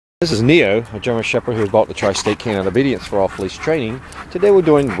This is Neo, a German Shepherd who has bought the Tri-State Canine Obedience for off-leash training. Today we're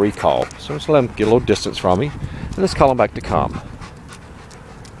doing recall, so let's let him get a little distance from me, and let's call him back to come.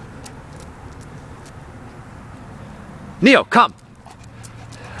 Neo, come!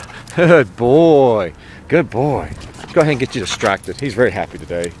 Good boy, good boy. Let's go ahead and get you distracted. He's very happy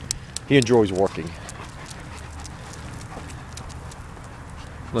today. He enjoys working.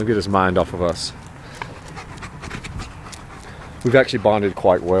 Let him get his mind off of us. We've actually bonded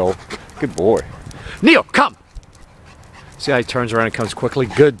quite well. Good boy. Neo, come! See how he turns around and comes quickly?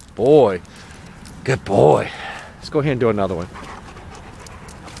 Good boy. Good boy. Let's go ahead and do another one.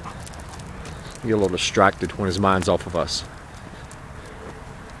 Get a little distracted when his mind's off of us.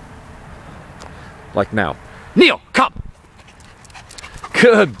 Like now. Neo, come!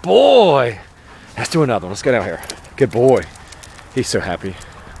 Good boy. Let's do another one. Let's get out here. Good boy. He's so happy.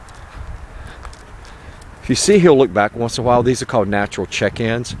 If you see, he'll look back once in a while. These are called natural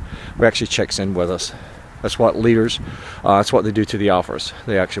check-ins, where he actually checks in with us. That's what leaders, that's what they do to the alphas.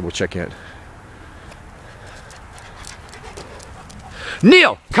 They actually will check in.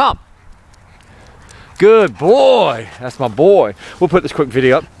 Neo, come! Good boy. That's my boy. We'll put this quick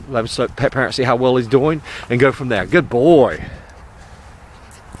video up. Let pet parents see how well he's doing and go from there. Good boy.